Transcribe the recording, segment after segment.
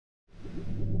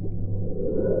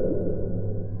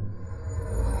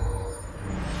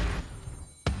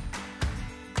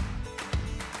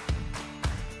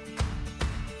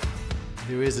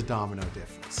There is a domino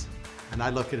difference. And I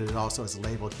look at it also as a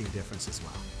label key difference as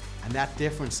well. And that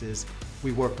difference is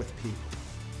we work with people.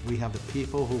 We have the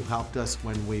people who helped us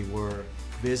when we were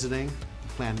visiting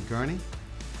Plant Gurnee.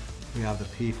 We have the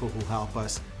people who help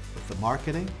us with the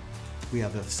marketing. We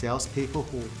have the salespeople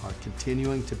who are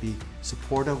continuing to be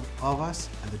supportive of us.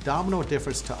 And the domino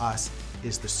difference to us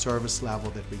is the service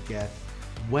level that we get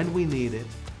when we need it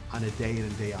on a day in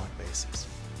and day out basis.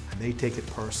 And they take it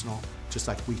personal, just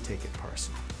like we take it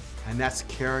personal. And that's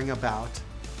caring about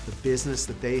the business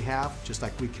that they have, just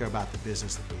like we care about the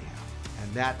business that we have.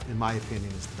 And that, in my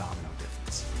opinion, is the domino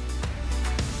difference.